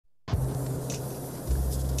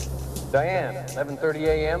Diane, 11:30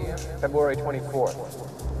 a.m., February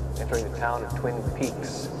 24th. Entering the town of Twin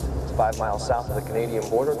Peaks. It's 5 miles south of the Canadian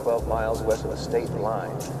border, 12 miles west of the state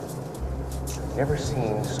line. I've never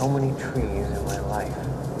seen so many trees in my life.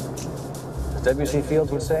 As W.C.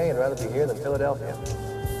 Fields would say, I'd rather be here than Philadelphia.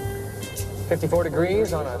 54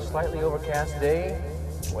 degrees on a slightly overcast day.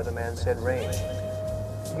 Weatherman said rain.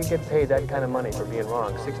 You could get paid that kind of money for being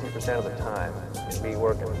wrong 60% of the time. Be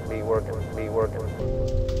working, be working, be working.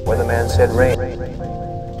 Weatherman said rain.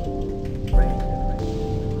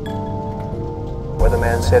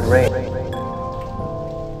 Weatherman said rain.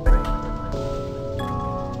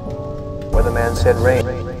 Weatherman said rain.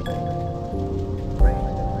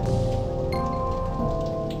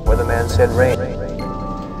 Weatherman said rain.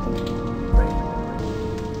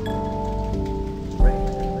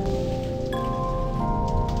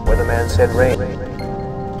 Weatherman said rain.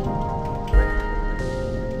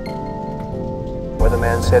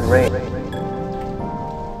 Weatherman said rain.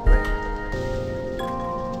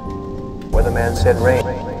 Weatherman said rain.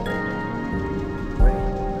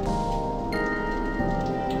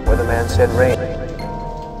 Weatherman said rain.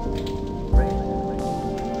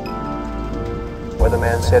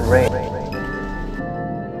 Weatherman said rain.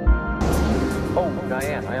 Oh,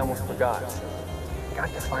 Diane, I almost forgot. Got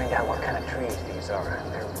to find out what kind of trees these are.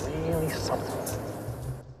 They're really something.